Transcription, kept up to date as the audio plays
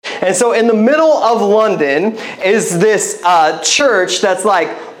And so in the middle of London is this church that's like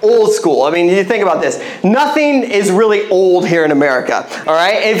old school. I mean, you think about this. Nothing is really old here in America, all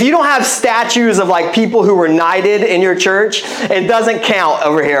right? If you don't have statues of like people who were knighted in your church, it doesn't count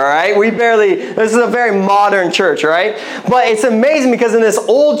over here, all right? This is a very modern church, right? But it's amazing because in this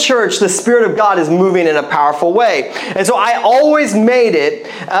old church, the Spirit of God is moving in a powerful way. And so I always made it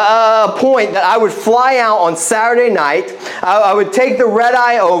a point that I would fly out on Saturday night. I would take the red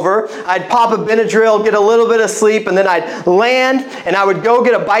eye over. I'd pop a Benadryl, get a little bit of sleep, and then I'd land, and I would go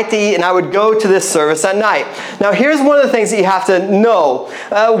get a bite to eat, and I would go to this service at night. Now, here's one of the things that you have to know.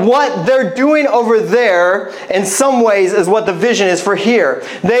 What they're doing over there, in some ways, is what the vision is for here.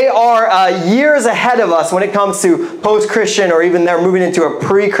 They are years ahead of us when it comes to post-Christian, or even they're moving into a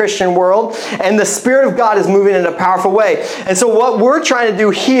pre-Christian world, and the Spirit of God is moving in a powerful way. And so what we're trying to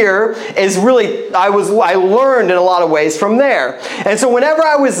do here is really, I learned in a lot of ways from there. And so whenever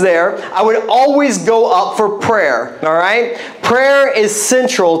I was there, I would always go up for prayer, all right? Prayer is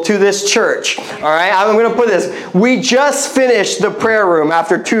central to this church, all right? I'm going to put this. We just finished the prayer room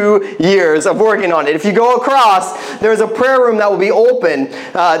after 2 years of working on it. If you go across, there's a prayer room that will be open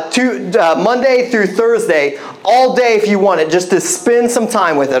Monday through Thursday, all day if you want it, just to spend some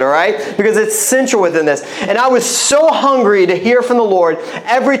time with it, all right? Because it's central within this. And I was so hungry to hear from the Lord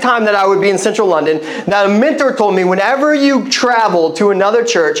every time that I would be in central London that a mentor told me, whenever you travel to another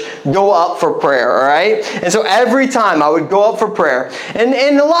church, go up for prayer, all right? And so every time I would go up for prayer.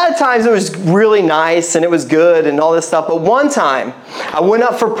 And a lot of times it was really nice and it was good and all this stuff. But one time I went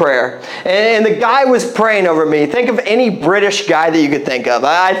up for prayer and the guy was praying over me. Think of any British guy that you could think of.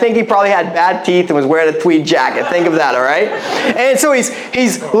 I think he probably had bad teeth and was wearing a tweed jacket. Think of that, all right? And so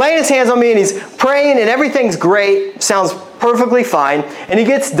he's laying his hands on me and he's praying and everything's great. Sounds perfectly fine. And he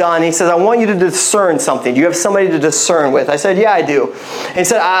gets done. He says, I want you to discern something. Do you have somebody to discern with? I said, yeah, I do. And he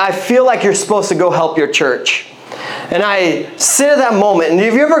said, I feel like you're supposed to go help your church. And I sit at that moment, and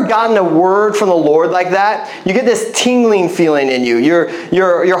have you ever gotten a word from the Lord like that? You get this tingling feeling in you.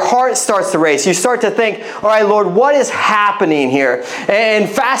 Your heart starts to race. You start to think, all right, Lord, what is happening here? And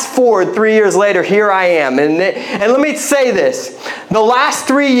fast forward 3 years later, here I am. And let me say this. The last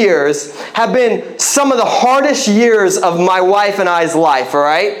 3 years have been some of the hardest years of my wife and I's life, all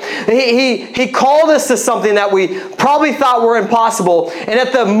right? He called us to something that we probably thought were impossible. And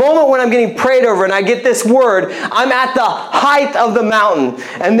at the moment when I'm getting prayed over and I get this word, I'm at the height of the mountain,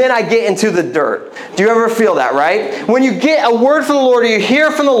 and then I get into the dirt. Do you ever feel that, right? When you get a word from the Lord, or you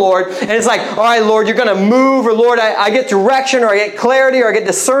hear from the Lord, and it's like, all right, Lord, you're going to move, or Lord, I get direction, or I get clarity, or I get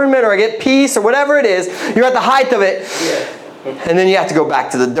discernment, or I get peace, or whatever it is, you're at the height of it, and then you have to go back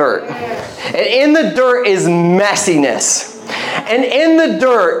to the dirt. And in the dirt is messiness. And in the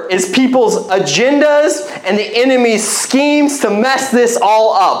dirt is people's agendas and the enemy's schemes to mess this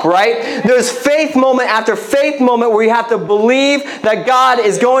all up, right? There's faith moment after faith moment where you have to believe that God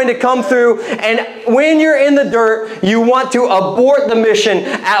is going to come through. And when you're in the dirt, you want to abort the mission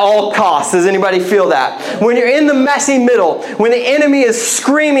at all costs. Does anybody feel that? When you're in the messy middle, when the enemy is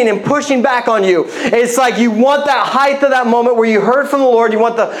screaming and pushing back on you, it's like you want that height of that moment where you heard from the Lord. You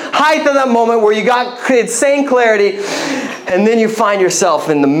want the height of that moment where you got insane clarity. And then you find yourself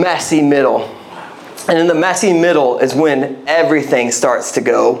in the messy middle. And in the messy middle is when everything starts to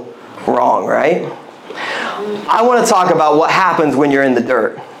go wrong, right? I want to talk about what happens when you're in the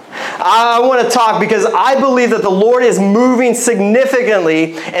dirt. I want to talk because I believe that the Lord is moving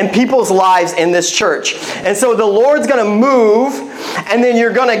significantly in people's lives in this church. And so the Lord's going to move, and then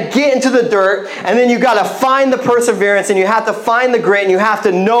you're going to get into the dirt, and then you got to find the perseverance, and you have to find the grit, and you have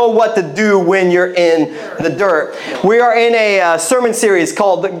to know what to do when you're in the dirt. We are in a sermon series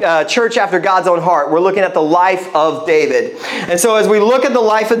called Church After God's Own Heart. We're looking at the life of David. And so as we look at the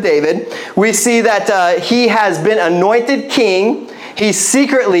life of David, we see that he has been anointed king. He's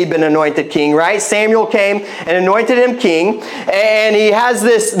secretly been anointed king, right? Samuel came and anointed him king. And he has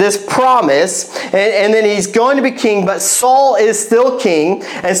this promise. And then he's going to be king, but Saul is still king.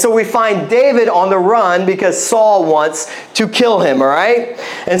 And so we find David on the run because Saul wants to kill him, all right?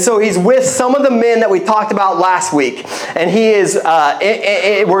 And so he's with some of the men that we talked about last week. And he is,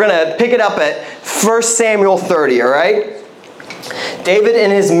 we're going to pick it up at 1 Samuel 30, all right? David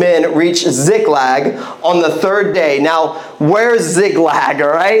and his men reach Ziklag on the third day. Now, where's Ziklag, all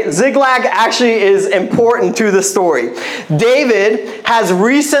right? Ziklag actually is important to the story. David has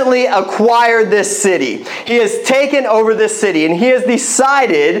recently acquired this city. He has taken over this city, and he has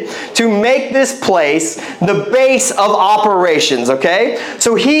decided to make this place the base of operations, okay?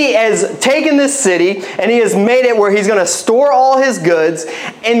 So he has taken this city, and he has made it where he's going to store all his goods,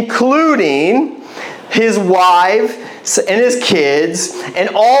 including his wife, and his kids, and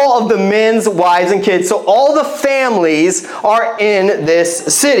all of the men's wives and kids. So all the families are in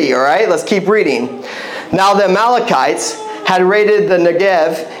this city, all right? Let's keep reading. Now the Amalekites had raided the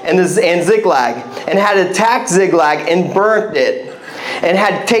Negev and Ziklag, and had attacked Ziklag and burnt it, and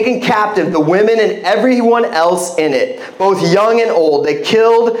had taken captive the women and everyone else in it, both young and old. They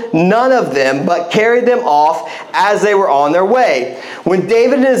killed none of them, but carried them off as they were on their way. When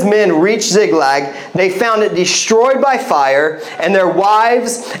David and his men reached Ziklag, they found it destroyed by fire, and their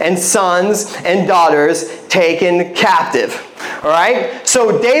wives and sons and daughters taken captive. All right?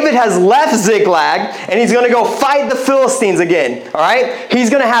 So David has left Ziklag, and he's going to go fight the Philistines again. All right? He's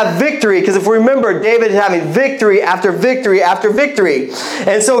going to have victory, because if we remember, David is having victory after victory after victory.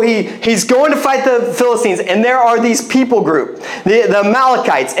 And so he's going to fight the Philistines, and there are these people group, the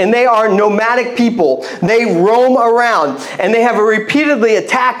Amalekites, and they are nomadic people. They roam around, and they have repeatedly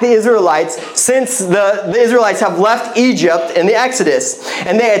attacked the Israelites since the Israelites have left Egypt in the Exodus.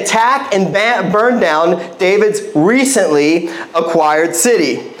 And they attack and burn down David's recently acquired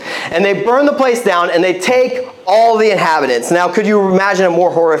city. And they burn the place down, and they take all the inhabitants. Now, could you imagine a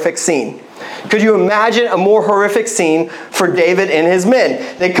more horrific scene? Could you imagine a more horrific scene for David and his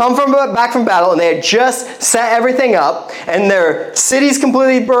men? They come back from battle, and they had just set everything up, and their city's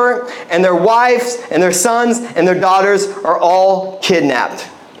completely burnt, and their wives and their sons and their daughters are all kidnapped.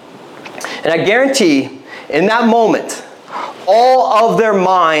 And I guarantee, in that moment, all of their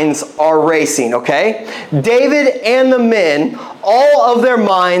minds are racing, okay? David and the men, all of their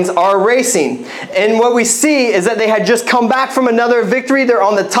minds are racing. And what we see is that they had just come back from another victory. They're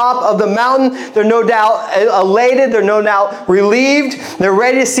on the top of the mountain. They're no doubt elated. They're no doubt relieved. They're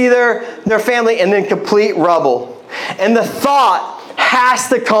ready to see their family, and then complete rubble. And the thought has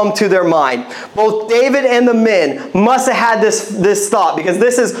to come to their mind. Both David and the men must have had this thought, because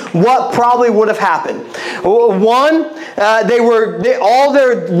this is what probably would have happened. One, all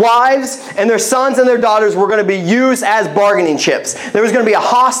their wives and their sons and their daughters were going to be used as bargaining chips. There was going to be a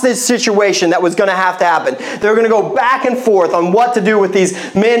hostage situation that was going to have to happen. They were going to go back and forth on what to do with these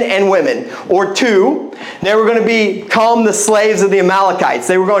men and women. Or two, they were going to become the slaves of the Amalekites.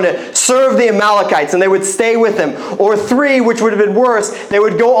 They were going to serve the Amalekites, and they would stay with them. Or three, which would have been worse, they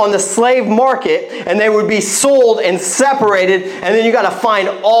would go on the slave market, and they would be sold and separated, and then you got to find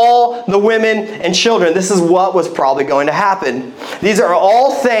all the women and children. This is what was probably going to happen. These are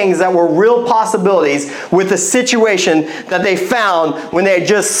all things that were real possibilities with the situation that they found when they had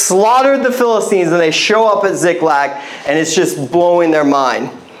just slaughtered the Philistines, and they show up at Ziklag, and it's just blowing their mind.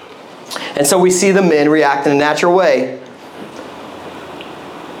 And so we see the men react in a natural way.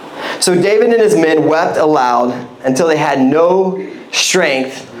 So David and his men wept aloud until they had no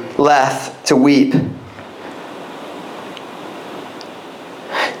strength left to weep.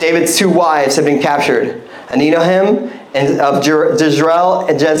 David's two wives had been captured, Ahinoam of Jezreel,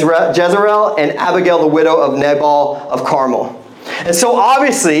 and Abigail, the widow of Nabal of Carmel. And so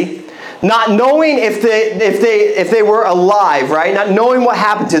obviously, not knowing if they were alive, right? Not knowing what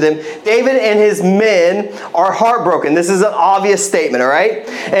happened to them, David and his men are heartbroken. This is an obvious statement, all right?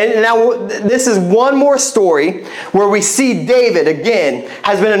 And now this is one more story where we see David, again,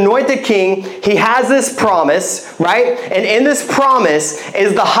 has been anointed king. He has this promise, right? And in this promise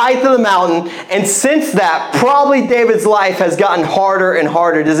is the height of the mountain. And since that, probably David's life has gotten harder and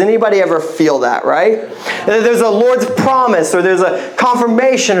harder. Does anybody ever feel that, right? There's a Lord's promise, or there's a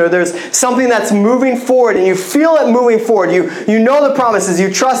confirmation, or there's something that's moving forward, and you feel it moving forward. You know the promises, you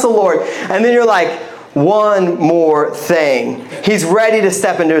trust the Lord, and then you're like, one more thing. He's ready to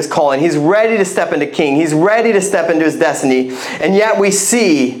step into his calling. He's ready to step into king. He's ready to step into his destiny. And yet we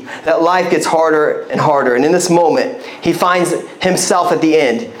see that life gets harder and harder. And in this moment, he finds himself at the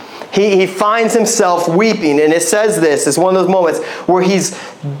end. He finds himself weeping, and it says this. It's one of those moments where he's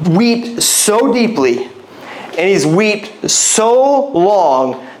wept so deeply, and he's wept so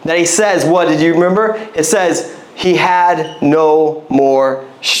long that he says, what did you remember? It says, he had no more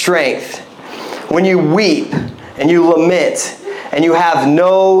strength. When you weep and you lament and you have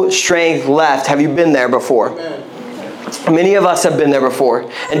no strength left, have you been there before? Amen. Many of us have been there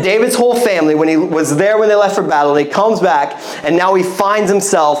before. And David's whole family, when he was there when they left for battle, he comes back, and now he finds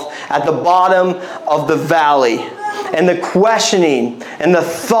himself at the bottom of the valley. And the questioning and the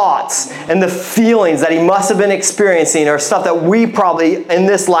thoughts and the feelings that he must have been experiencing are stuff that we probably in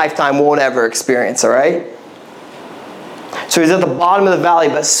this lifetime won't ever experience, all right? So he's at the bottom of the valley,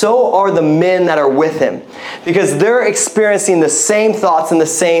 but so are the men that are with him, because they're experiencing the same thoughts and the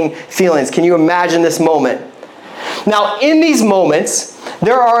same feelings. Can you imagine this moment? Now, in these moments,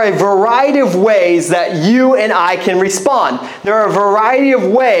 there are a variety of ways that you and I can respond. There are a variety of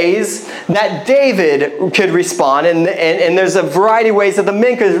ways that David could respond, and there's a variety of ways that the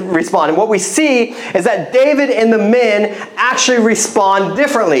men could respond. And what we see is that David and the men actually respond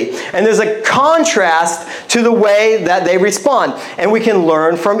differently. And there's a contrast to the way that they respond. And we can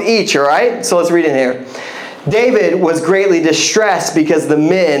learn from each, all right? So let's read in here. David was greatly distressed because the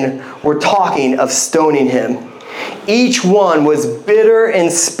men were talking of stoning him. Each one was bitter in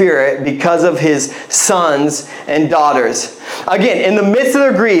spirit because of his sons and daughters. Again, in the midst of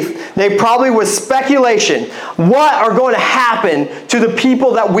their grief, they probably was speculation. What are going to happen to the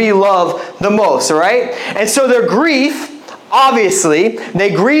people that we love the most, all right? And so their grief, obviously,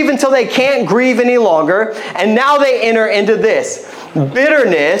 they grieve until they can't grieve any longer. And now they enter into this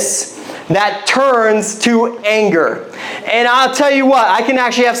bitterness that turns to anger. And I'll tell you what, I can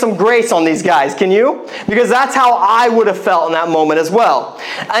actually have some grace on these guys. Can you? Because that's how I would have felt in that moment as well.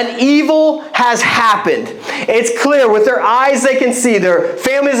 An evil has happened. It's clear. With their eyes they can see. Their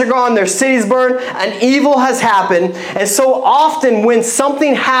families are gone. Their cities burned. An evil has happened. And so often when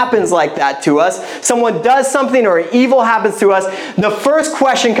something happens like that to us, someone does something or evil happens to us, the first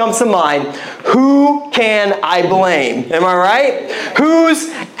question comes to mind, who can I blame? Am I right? Who's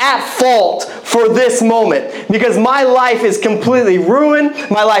at fault for this moment? Because my life is completely ruined.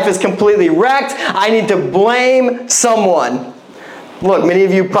 My life is completely wrecked. I need to blame someone. Look, many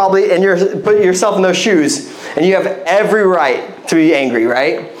of you probably put yourself in those shoes, and you have every right to be angry,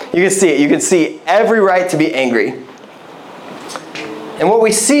 right? You can see it. You can see every right to be angry. And what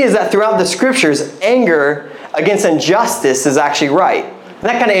we see is that throughout the scriptures, anger against injustice is actually right. Isn't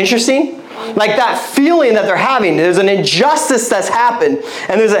that kind of interesting? Like that feeling that they're having, there's an injustice that's happened,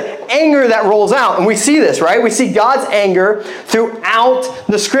 and there's an anger that rolls out. And we see this, right? We see God's anger throughout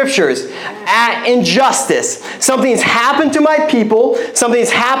the scriptures at injustice. Something's happened to my people,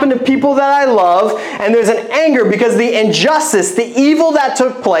 something's happened to people that I love, and there's an anger because the injustice, the evil that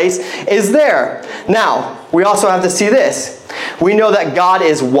took place is there. Now, we also have to see this. We know that God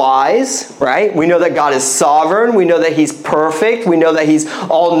is wise, right? We know that God is sovereign. We know that He's perfect. We know that He's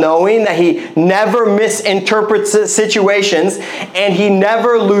all-knowing, that He never misinterprets situations, and He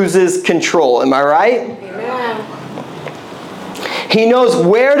never loses control. Am I right? Amen. He knows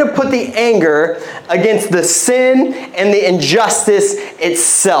where to put the anger against the sin and the injustice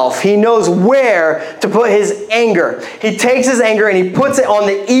itself. He knows where to put His anger. He takes His anger and He puts it on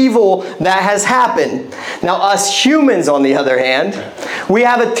the evil that has happened. Now, us humans, on the other hand, we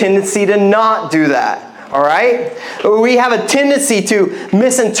have a tendency to not do that. All right? We have a tendency to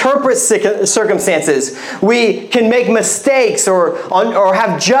misinterpret circumstances. We can make mistakes or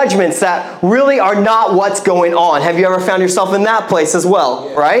have judgments that really are not what's going on. Have you ever found yourself in that place as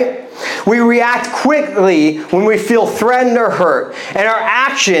well? Right? We react quickly when we feel threatened or hurt. And our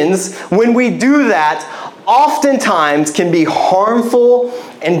actions, when we do that, oftentimes can be harmful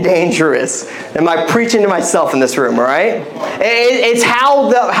and dangerous. Am I preaching to myself in this room, all right? It's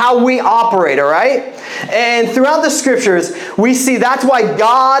how we operate, all right? And throughout the scriptures, we see that's why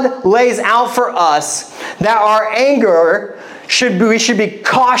God lays out for us that our anger we should be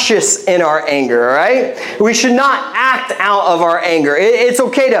cautious in our anger, all right? We should not act out of our anger. It's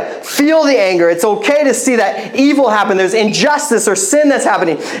okay to feel the anger. It's okay to see that evil happen. There's injustice or sin that's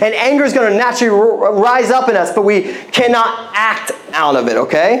happening. And anger is going to naturally rise up in us, but we cannot act out of it,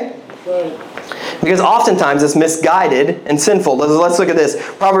 okay? Because oftentimes it's misguided and sinful. Let's look at this.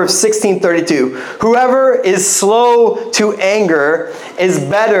 Proverbs 16:32. Whoever is slow to anger is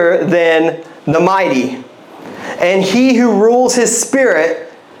better than the mighty, and he who rules his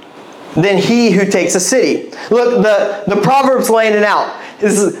spirit than he who takes a city. Look, the Proverbs laying it out.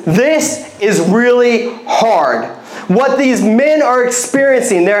 This is really hard. What these men are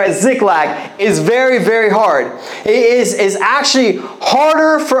experiencing there at Ziklag is very, very hard. It is actually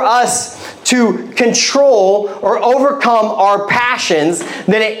harder for us to control or overcome our passions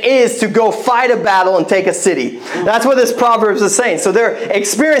than it is to go fight a battle and take a city. That's what this Proverbs is saying. So they're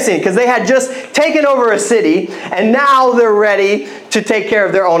experiencing, because they had just taken over a city, and now they're ready to take care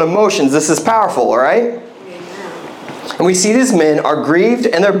of their own emotions. This is powerful, all right? And we see these men are grieved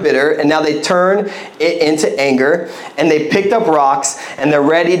and they're bitter, and now they turn it into anger, and they picked up rocks, and they're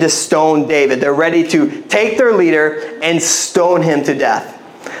ready to stone David. They're ready to take their leader and stone him to death.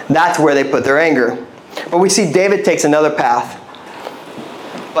 That's where they put their anger. But we see David takes another path.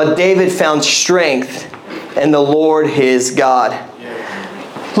 But David found strength in the Lord his God.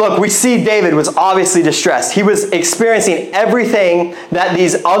 Look, we see David was obviously distressed. He was experiencing everything that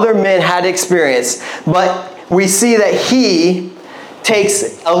these other men had experienced. But we see that he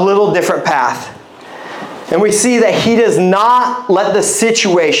takes a little different path. And we see that he does not let the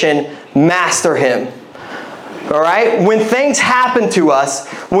situation master him. All right? When things happen to us,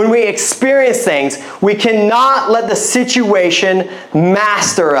 when we experience things, we cannot let the situation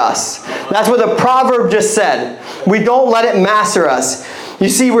master us. That's what the proverb just said. We don't let it master us. You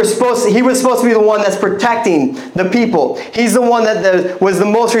see, he was supposed to be the one that's protecting the people. He's the one that was the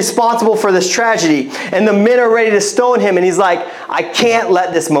most responsible for this tragedy. And the men are ready to stone him, and he's like, I can't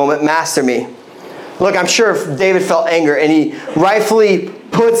let this moment master me. Look, I'm sure if David felt anger, and he rightfully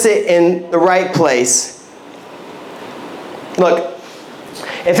puts it in the right place. Look,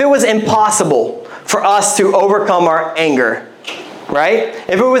 if it was impossible for us to overcome our anger, right?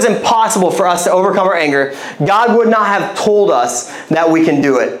 If it was impossible for us to overcome our anger, God would not have told us that we can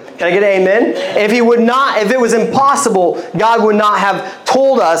do it. Can I get an amen? If it was impossible, God would not have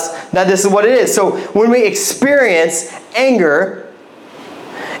told us that this is what it is. So when we experience anger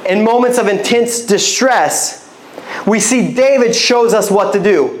in moments of intense distress, we see David shows us what to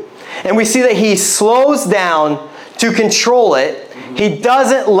do. And we see that he slows down to control it. He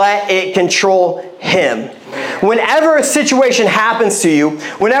doesn't let it control him. Whenever a situation happens to you,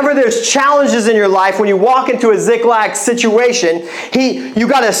 whenever there's challenges in your life, when you walk into a Ziklag situation, you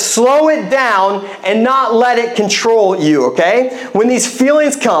got to slow it down and not let it control you, okay? When these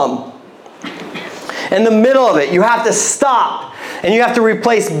feelings come, in the middle of it, you have to stop and you have to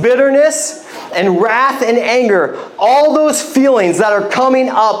replace bitterness and wrath and anger, all those feelings that are coming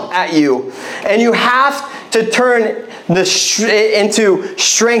up at you. And you have to turn into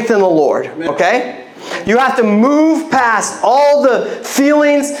strength in the Lord, okay? You have to move past all the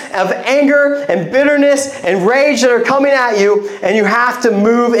feelings of anger and bitterness and rage that are coming at you, and you have to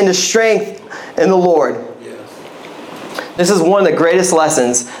move into strength in the Lord. This is one of the greatest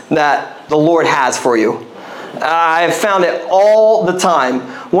lessons that the Lord has for you. I have found it all the time.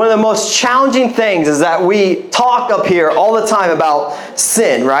 One of the most challenging things is that we talk up here all the time about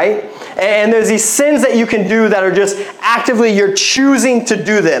sin, right? And there's these sins that you can do that are just actively you're choosing to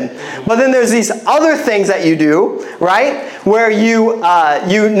do them. But then there's these other things that you do, right? Where you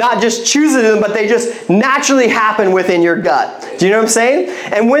not just choose to do them, but they just naturally happen within your gut. Do you know what I'm saying?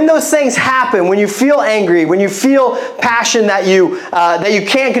 And when those things happen, when you feel angry, when you feel passion that you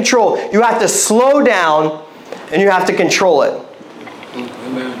can't control, you have to slow down and you have to control it.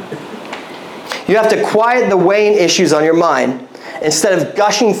 Amen. You have to quiet the weighing issues on your mind. Instead of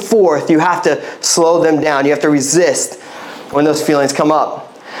gushing forth, you have to slow them down. You have to resist when those feelings come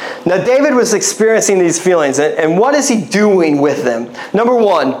up. Now, David was experiencing these feelings, and what is he doing with them? Number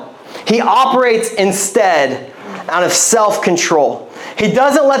one, he operates instead out of self-control. He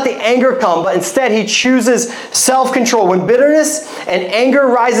doesn't let the anger come, but instead he chooses self-control. When bitterness and anger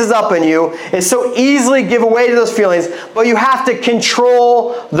rises up in you, it's so easily give away to those feelings, but you have to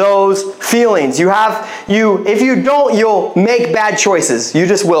control those feelings. If you don't, you'll make bad choices. You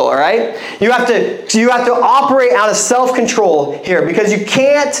just will, all right? You have to operate out of self-control here, because you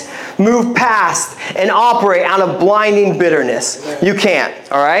can't move past and operate out of blinding bitterness. You can't,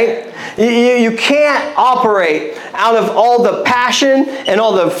 all right? You can't operate out of all the passion and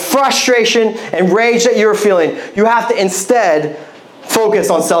all the frustration and rage that you're feeling. You have to instead focus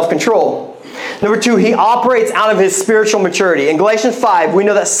on self-control. Number two, he operates out of his spiritual maturity. In Galatians 5, we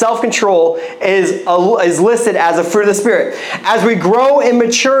know that self-control is listed as a fruit of the Spirit. As we grow in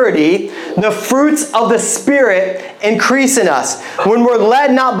maturity, the fruits of the Spirit increase in us. When we're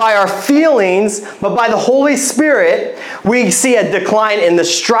led not by our feelings, but by the Holy Spirit, we see a decline in the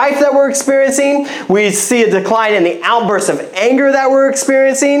strife that we're experiencing. We see a decline in the outbursts of anger that we're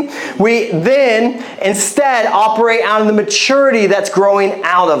experiencing. We then instead operate out of the maturity that's growing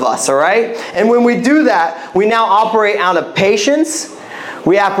out of us, all right? And when we do that, we now operate out of patience,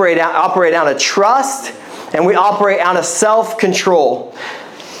 we operate out of trust, and we operate out of self-control.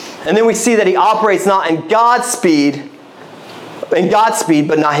 And then we see that he operates not in God's speed,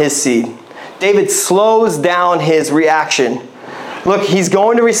 but not his seed. David slows down his reaction. Look, he's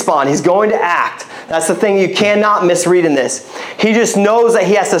going to respond. He's going to act. That's the thing you cannot misread in this. He just knows that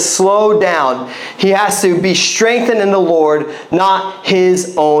he has to slow down. He has to be strengthened in the Lord, not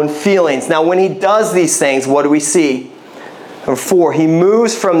his own feelings. Now, when he does these things, what do we see? Number 4, he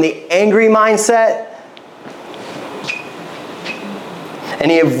moves from the angry mindset and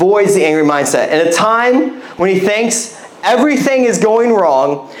he avoids the angry mindset. In a time when he thinks everything is going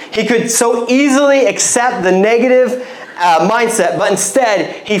wrong, he could so easily accept the negative mindset, but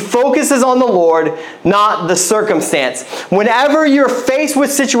instead he focuses on the Lord, not the circumstance. Whenever you're faced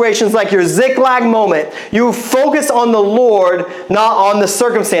with situations like your Ziklag moment, you focus on the Lord, not on the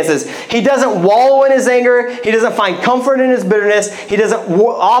circumstances. He doesn't wallow in his anger. He doesn't find comfort in his bitterness. He doesn't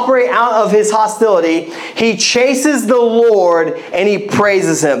operate out of his hostility. He chases the Lord and he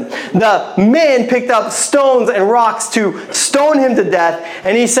praises him. The men picked up stones and rocks to stone him to death,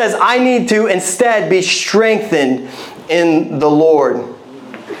 and he says, I need to instead be strengthened in the Lord.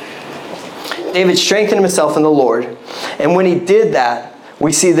 David strengthened himself in the Lord. And when he did that,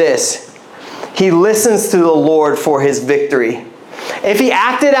 we see this. He listens to the Lord for his victory. If he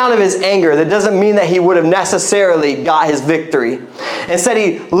acted out of his anger, that doesn't mean that he would have necessarily got his victory. Instead,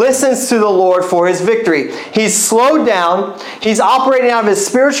 he listens to the Lord for his victory. He's slowed down. He's operating out of his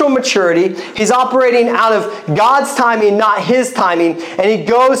spiritual maturity. He's operating out of God's timing, not his timing. And he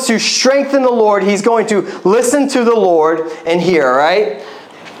goes to strengthen the Lord. He's going to listen to the Lord and hear, all right?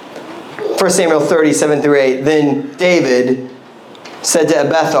 1 Samuel 37 through 8. Then David said to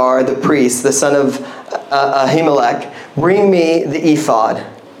Abiathar, the priest, the son of Ahimelech, bring me the ephod.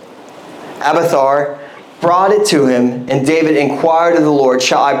 Abiathar brought it to him, and David inquired of the Lord,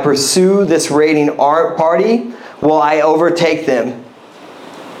 shall I pursue this raiding party? Will I overtake them?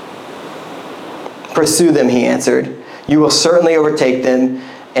 Pursue them, he answered. You will certainly overtake them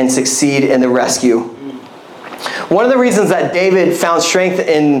and succeed in the rescue. One of the reasons that David found strength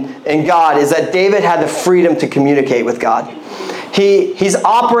in God is that David had the freedom to communicate with God. He's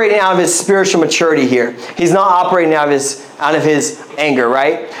operating out of his spiritual maturity here. He's not operating out of his anger,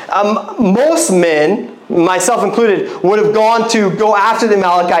 right? Most men, myself included, would have gone to go after the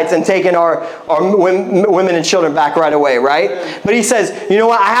Amalekites and taken our women and children back right away, right? But he says, you know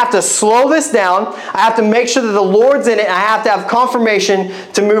what? I have to slow this down. I have to make sure that the Lord's in it. I have to have confirmation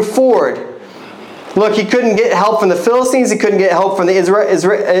to move forward. Look, he couldn't get help from the Philistines. He couldn't get help from the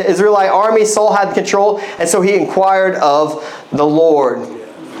Israelite army. Saul had control, and so he inquired of the Lord.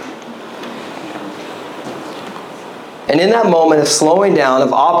 And in that moment of slowing down,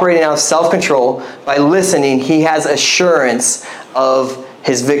 of operating out of self-control, by listening, he has assurance of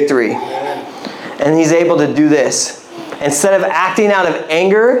his victory. And he's able to do this. Instead of acting out of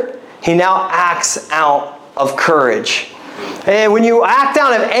anger, he now acts out of courage. And when you act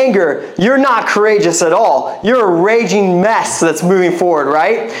out of anger, you're not courageous at all. You're a raging mess that's moving forward,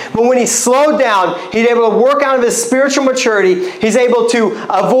 right? But when he slowed down, he's able to work out of his spiritual maturity. He's able to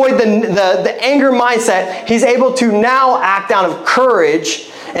avoid the anger mindset. He's able to now act out of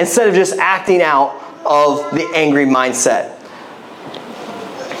courage instead of just acting out of the angry mindset.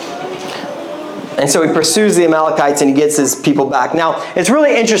 And so he pursues the Amalekites and he gets his people back. Now, it's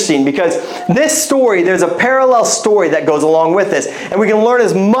really interesting because this story, there's a parallel story that goes along with this. And we can learn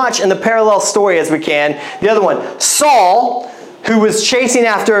as much in the parallel story as we can. The other one, Saul, who was chasing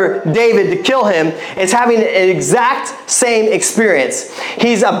after David to kill him, is having an exact same experience.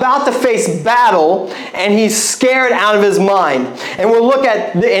 He's about to face battle and he's scared out of his mind. And we'll look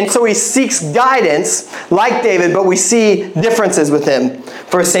at, and so he seeks guidance like David, but we see differences with him.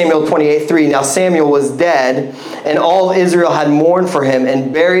 1 Samuel 28:3. Now Samuel was dead, and all Israel had mourned for him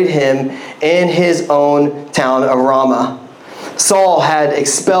and buried him in his own town of Ramah. Saul had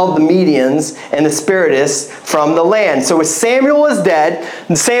expelled the Medians and the Spiritists from the land. So Samuel is dead.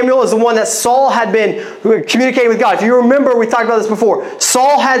 And Samuel is the one that Saul had been communicating with God. If you remember, we talked about this before.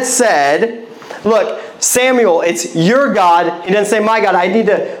 Saul had said, look, Samuel, it's your God. He didn't say my God. I need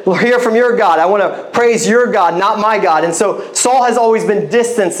to hear from your God. I want to praise your God, not my God. And so Saul has always been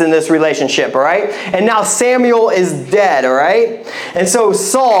distanced in this relationship, all right? And now Samuel is dead, all right? And so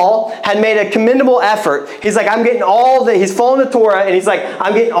Saul had made a commendable effort. He's like, he's following the Torah, and he's like,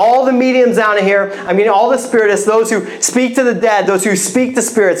 I'm getting all the mediums out of here. I'm getting all the spiritists, those who speak to the dead, those who speak to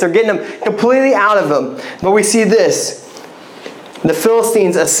spirits. They're getting them completely out of them. But we see this. The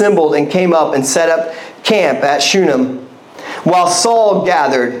Philistines assembled and came up and set up camp at Shunem, while Saul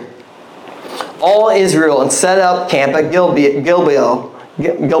gathered all Israel and set up camp at Gilboa.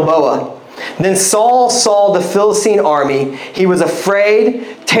 Then Saul saw the Philistine army. He was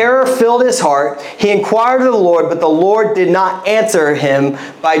afraid. Terror filled his heart. He inquired of the Lord, but the Lord did not answer him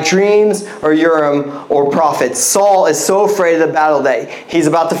by dreams or Urim or prophets. Saul is so afraid of the battle that he's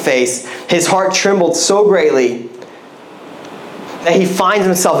about to face. His heart trembled so greatly that he finds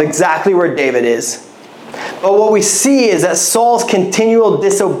himself exactly where David is. But what we see is that Saul's continual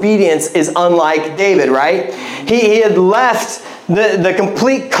disobedience is unlike David, right? He had left the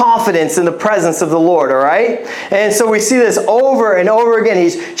complete confidence in the presence of the Lord, all right? And so we see this over and over again.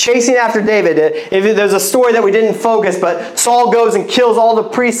 He's chasing after David. If there's a story that we didn't focus, but Saul goes and kills all the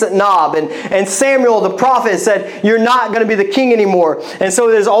priests at Nob. And Samuel, the prophet, said, you're not going to be the king anymore. And so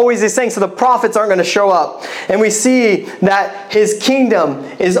there's always these things, so the prophets aren't going to show up. And we see that his kingdom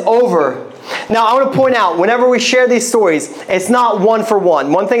is over. Now, I want to point out, whenever we share these stories, it's not one for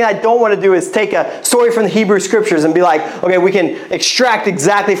one. One thing I don't want to do is take a story from the Hebrew Scriptures and be like, okay, we can extract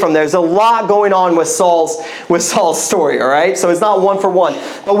exactly from there. There's a lot going on with Saul's story, all right? So it's not one for one.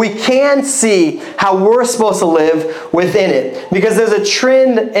 But we can see how we're supposed to live within it. Because there's a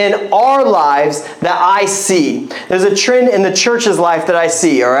trend in our lives that I see. There's a trend in the church's life that I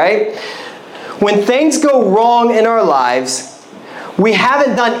see, all right? When things go wrong in our lives, we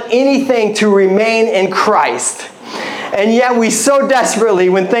haven't done anything to remain in Christ. And yet we so desperately,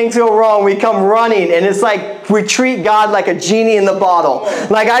 when things go wrong, we come running. And it's like we treat God like a genie in the bottle.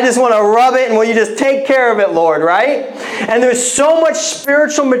 Like, I just want to rub it and will you just take care of it, Lord, right? And there's so much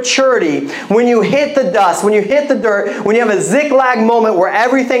spiritual maturity when you hit the dust, when you hit the dirt, when you have a zigzag moment where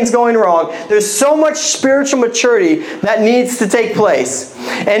everything's going wrong. There's so much spiritual maturity that needs to take place.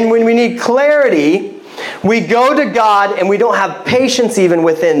 And when we need clarity, we go to God and we don't have patience even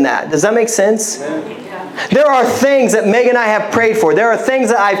within that. Does that make sense? Yeah. There are things that Meg and I have prayed for. There are things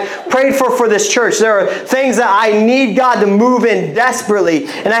that I've prayed for this church. There are things that I need God to move in desperately.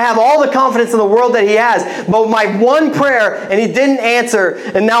 And I have all the confidence in the world that He has. But my one prayer, and He didn't answer,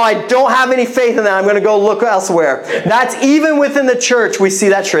 and now I don't have any faith in that. I'm going to go look elsewhere. That's even within the church, we see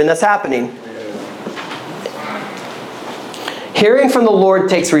that trend that's happening. Hearing from the Lord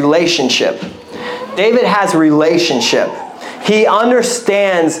takes relationship. David has relationship. He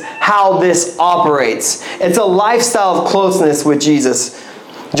understands how this operates. It's a lifestyle of closeness with Jesus.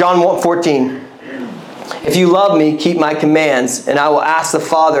 John 14. If you love me, keep my commands, and I will ask the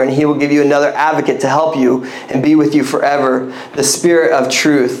Father, and He will give you another advocate to help you and be with you forever, the Spirit of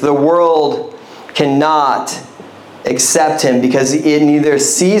truth. The world cannot accept Him because it neither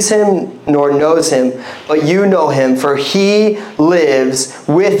sees Him nor knows Him, but you know Him, for He lives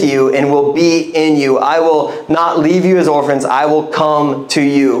with you and will be in you. I will not leave you as orphans. I will come to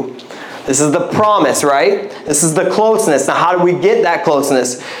you. This is the promise, right? This is the closeness. Now, how do we get that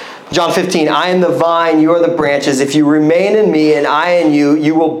closeness? John 15, I am the vine, you are the branches. If you remain in me and I in you,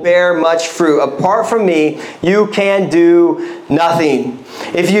 you will bear much fruit. Apart from me, you can do nothing.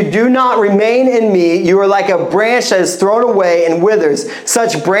 If you do not remain in me, you are like a branch that is thrown away and withers.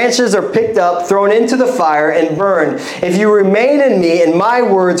 Such branches are picked up, thrown into the fire, and burned. If you remain in me and my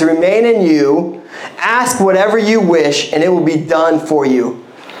words remain in you, ask whatever you wish, and it will be done for you.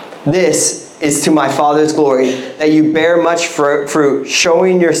 This is to my Father's glory, that you bear much fruit,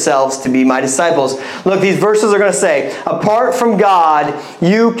 showing yourselves to be my disciples. Look, these verses are going to say, apart from God,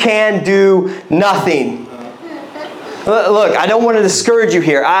 you can do nothing. Look, I don't want to discourage you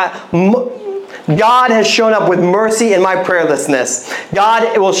here. God has shown up with mercy in my prayerlessness.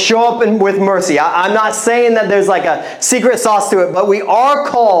 God will show up with mercy. I'm not saying that there's like a secret sauce to it, but we are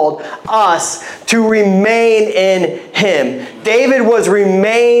called, us, to remain in Him. David was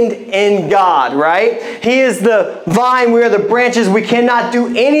remained in God, right? He is the vine, we are the branches. We cannot do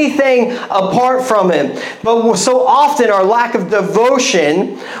anything apart from Him. But so often our lack of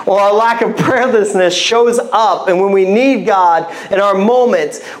devotion or our lack of prayerlessness shows up, and when we need God in our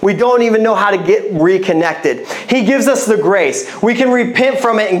moments, we don't even know how to get reconnected. He gives us the grace. We can repent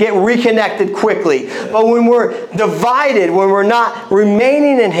from it and get reconnected quickly. But when we're divided, when we're not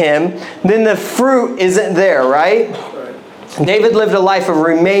remaining in Him, then the fruit isn't there, right? David lived a life of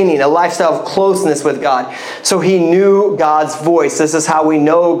remaining, a lifestyle of closeness with God. So he knew God's voice. This is how we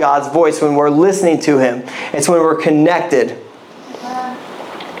know God's voice, when we're listening to Him. It's when we're connected.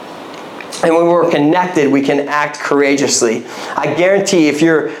 And when we're connected, we can act courageously. I guarantee if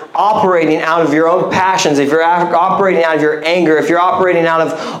you're operating out of your own passions, if you're operating out of your anger, if you're operating out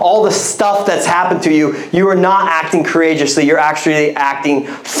of all the stuff that's happened to you, you are not acting courageously. You're actually acting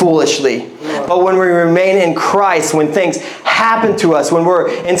foolishly. But when we remain in Christ, when things happen to us, when we're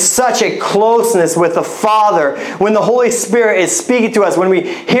in such a closeness with the Father, when the Holy Spirit is speaking to us, when we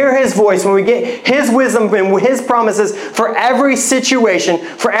hear His voice, when we get His wisdom and His promises for every situation,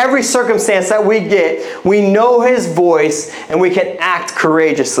 for every circumstance that we get, we know His voice and we can act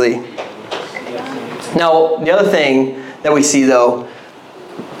courageously. Now, the other thing that we see, though,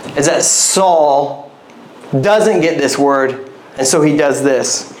 is that Saul doesn't get this word, and so he does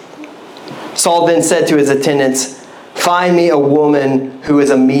this. Saul then said to his attendants, find me a woman who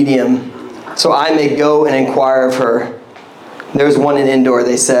is a medium. so I may go and inquire of her. There was one in Endor,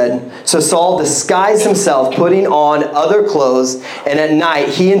 they said. So Saul disguised himself, putting on other clothes, and at night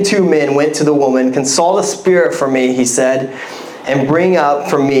he and 2 men went to the woman. Consult a spirit for me, he said, and bring up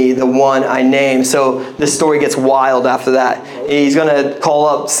for me the one I name. So this story gets wild after that. He's going to call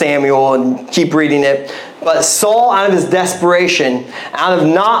up Samuel and keep reading it. But Saul, out of his desperation, out of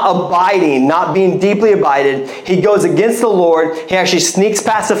not abiding, not being deeply abided, he goes against the Lord. He actually sneaks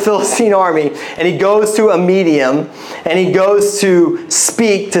past the Philistine army, and he goes to a medium, and he goes to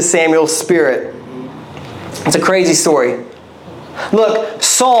speak to Samuel's spirit. It's a crazy story. Look,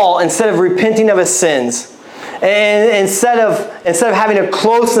 Saul, instead of repenting of his sins, and instead of having a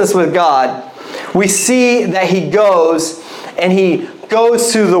closeness with God, we see that he goes and he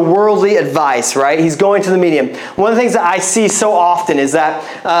goes to the worldly advice, right? He's going to the medium. One of the things that I see so often is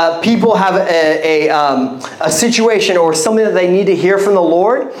that people have a situation or something that they need to hear from the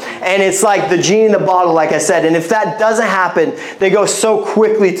Lord, and it's like the genie in the bottle, like I said. And if that doesn't happen, they go so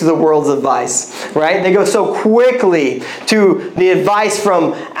quickly to the world's advice, right? They go so quickly to the advice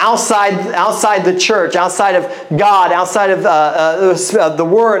from outside the church, outside of God, outside of the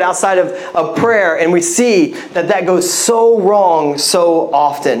Word, outside of prayer, and we see that goes so wrong so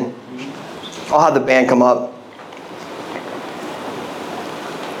often. I'll have the band come up.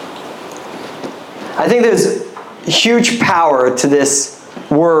 I think there's huge power to this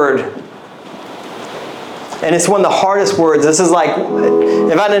word. And it's one of the hardest words. This is like,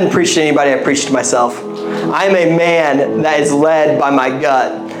 if I didn't preach to anybody, I preached to myself. I am a man that is led by my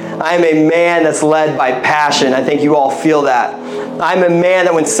gut. I am a man that's led by passion. I think you all feel that. I'm a man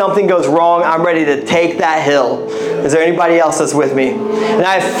that when something goes wrong, I'm ready to take that hill. Is there anybody else that's with me? And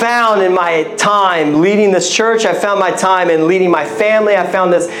I've found in my time leading this church, I found my time in leading my family, I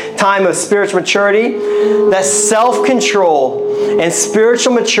found this time of spiritual maturity, that self-control and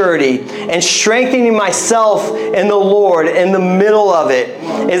spiritual maturity and strengthening myself in the Lord in the middle of it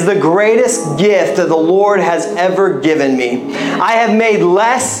is the greatest gift that the Lord has ever given me. I have made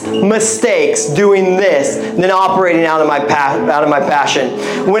less mistakes doing this than operating out of my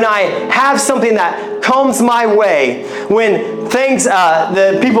passion. When I have something that comes my way, when things,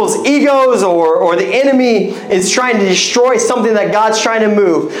 the people's egos or the enemy is trying to destroy something that God's trying to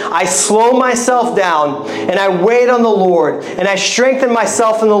move, I slow myself down and I wait on the Lord and I strengthen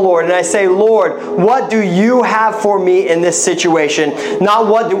myself in the Lord and I say, Lord, what do you have for me in this situation? Not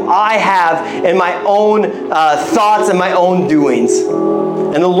what do I have in my own thoughts and my own doings.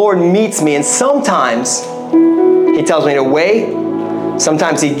 And the Lord meets me, and sometimes He tells me to wait.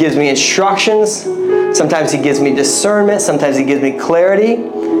 Sometimes He gives me instructions. Sometimes He gives me discernment. Sometimes He gives me clarity.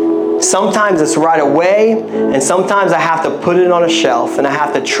 Sometimes it's right away. And sometimes I have to put it on a shelf and I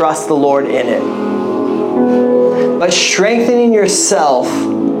have to trust the Lord in it. But strengthening yourself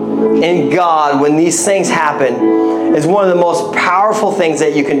in God when these things happen is one of the most powerful things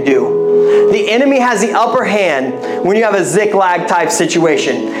that you can do. The enemy has the upper hand when you have a Ziklag type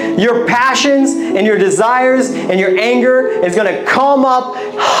situation. Your passions and your desires and your anger is going to come up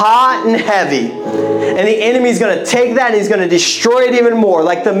hot and heavy. And the enemy is going to take that and he's going to destroy it even more.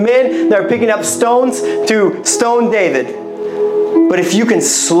 Like the men that are picking up stones to stone David. But if you can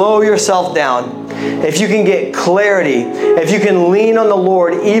slow yourself down, if you can get clarity, if you can lean on the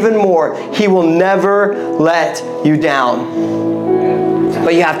Lord even more, He will never let you down.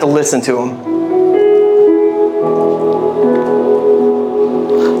 But you have to listen to Him.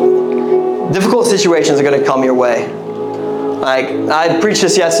 Difficult situations are going to come your way. Like I preached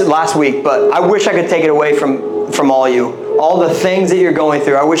this last week, but I wish I could take it away from all you. All the things that you're going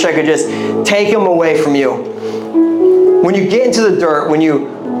through, I wish I could just take them away from you. When you get into the dirt, when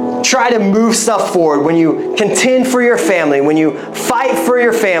you try to move stuff forward, when you contend for your family, when you fight for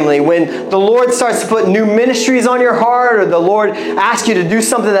your family, when the Lord starts to put new ministries on your heart, or the Lord asks you to do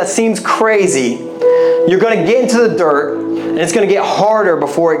something that seems crazy, you're going to get into the dirt, and it's going to get harder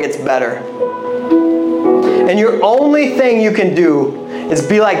before it gets better. And your only thing you can do is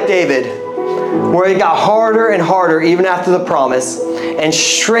be like David, where it got harder and harder even after the promise, and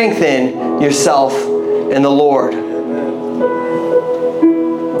strengthen yourself in the Lord.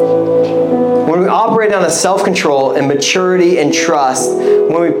 When we operate on a self-control and maturity and trust,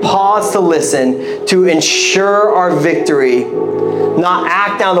 when we pause to listen to ensure our victory, not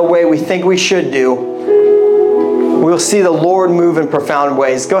act out the way we think we should do, we'll see the Lord move in profound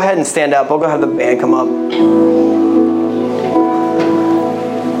ways. Go ahead and stand up. I'll go have the band come up.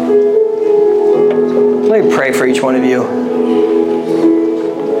 Let me pray for each one of you.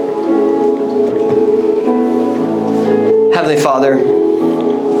 Heavenly Father,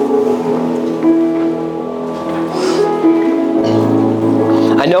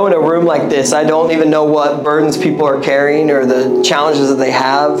 I know in a room like this, I don't even know what burdens people are carrying or the challenges that they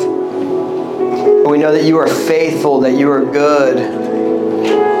have. But we know that you are faithful, that you are good.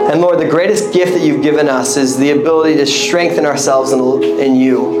 And Lord, the greatest gift that you've given us is the ability to strengthen ourselves in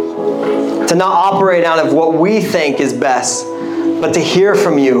you. To not operate out of what we think is best, but to hear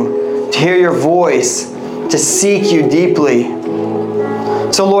from you, to hear your voice, to seek you deeply.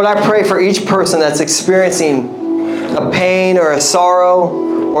 So Lord, I pray for each person that's experiencing a pain or a sorrow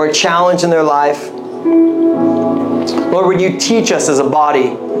or a challenge in their life. Lord, would you teach us as a body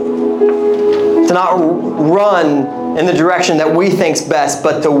to not run in the direction that we think's best,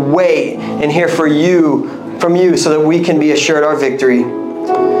 but to wait and hear from you so that we can be assured our victory.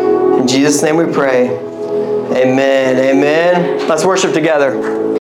 In Jesus' name we pray. Amen. Amen. Let's worship together.